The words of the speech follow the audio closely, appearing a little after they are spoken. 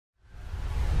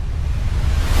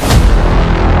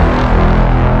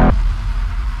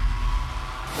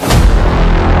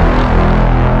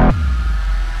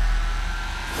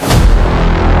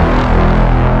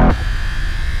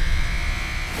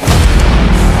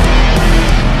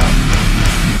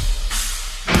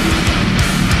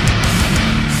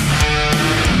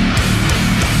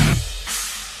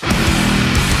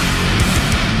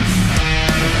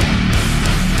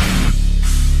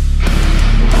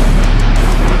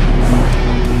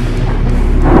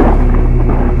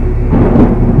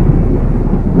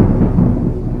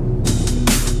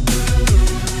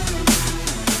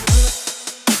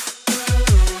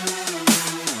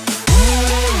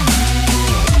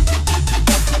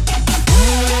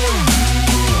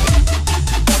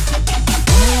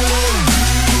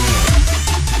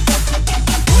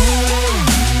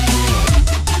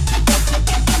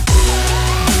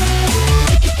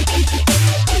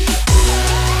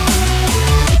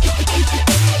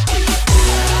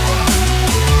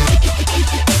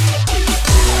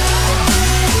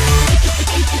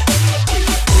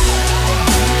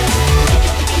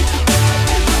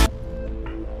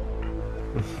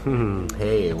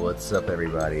What's up,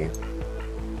 everybody?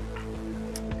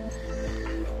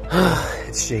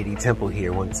 It's JD Temple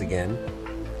here once again.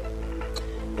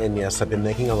 And yes, I've been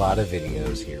making a lot of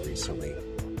videos here recently.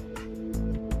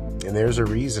 And there's a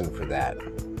reason for that.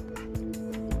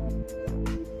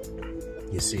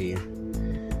 You see,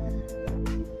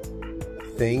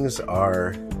 things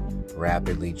are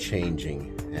rapidly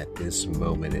changing at this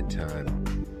moment in time.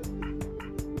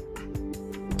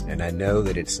 And I know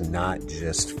that it's not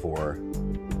just for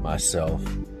myself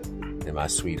and my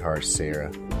sweetheart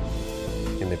Sarah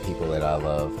and the people that I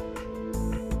love.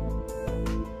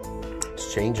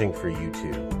 It's changing for you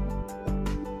too.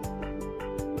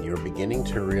 You're beginning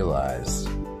to realize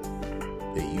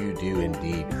that you do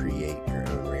indeed create your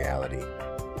own reality.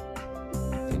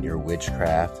 And your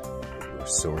witchcraft, your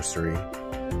sorcery,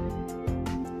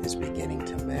 is beginning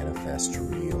to manifest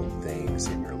real things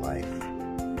in your life.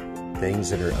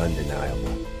 Things that are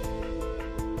undeniable.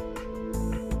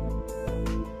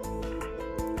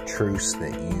 Truths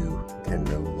that you can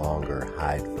no longer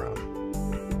hide from.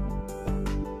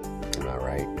 Am I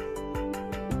right?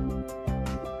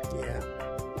 Yeah.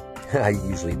 I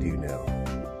usually do know.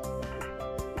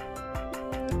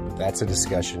 But that's a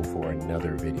discussion for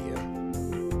another video.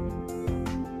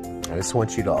 I just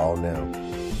want you to all know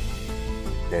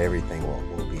that everything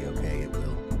will be okay. It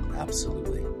will.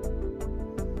 Absolutely.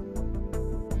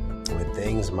 When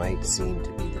things might seem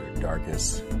to be their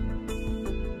darkest,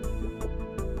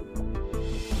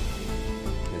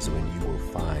 is when you will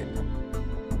find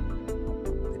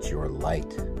that your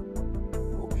light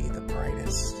will be the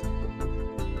brightest.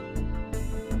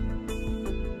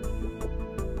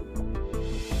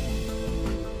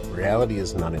 Reality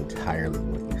is not entirely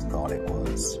what you thought it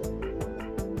was.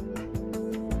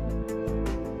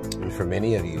 And for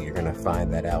many of you, you're going to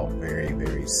find that out very,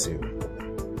 very soon.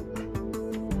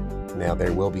 Now,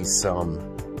 there will be some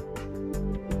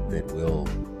that will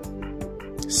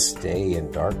stay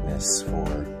in darkness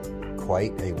for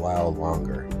quite a while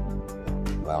longer,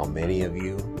 while many of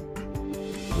you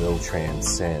will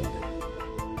transcend.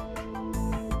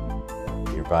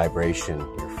 Your vibration,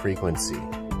 your frequency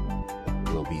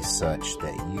will be such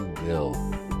that you will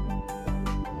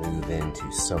move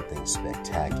into something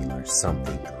spectacular,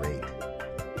 something great,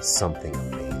 something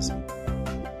amazing,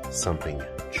 something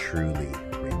truly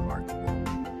remarkable.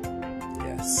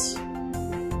 Yes.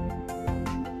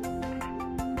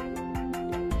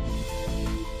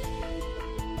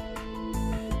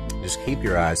 Just keep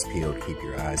your eyes peeled, keep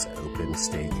your eyes open,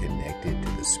 stay connected to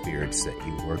the spirits that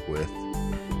you work with.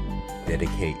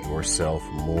 Dedicate yourself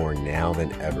more now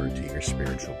than ever to your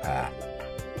spiritual path.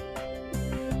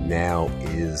 Now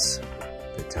is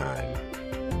the time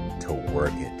to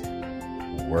work it.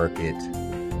 Work it,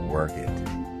 work it.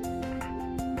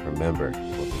 Remember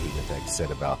what the Heat Effect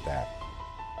said about that.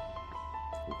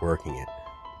 Working it.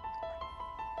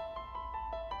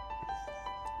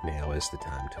 Now is the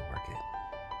time to work it.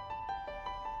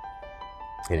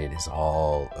 And it is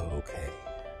all okay.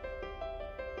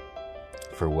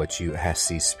 For what you ask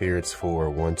these spirits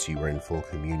for once you are in full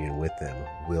communion with them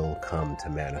will come to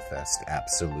manifest.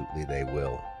 Absolutely they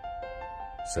will.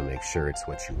 So make sure it's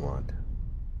what you want.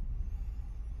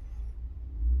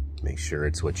 Make sure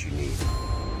it's what you need.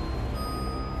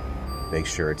 Make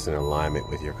sure it's in alignment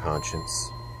with your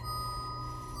conscience.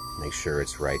 Make sure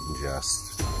it's right and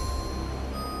just.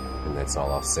 And that's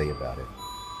all I'll say about it.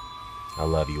 I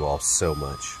love you all so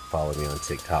much. Follow me on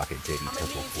TikTok at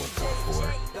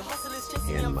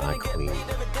JDTemple444. And my queen.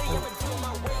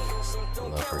 I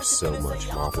love her so much.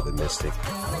 Mothra the Mystic.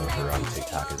 I love her on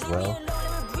TikTok as well.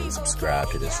 And subscribe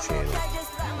to this channel.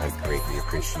 I greatly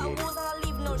appreciate it.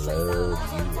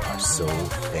 Love you, our soul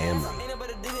family.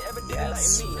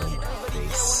 Yes, on my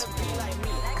face.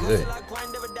 Good.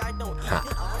 Ha.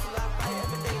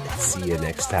 See you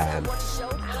next time.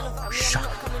 Shoot.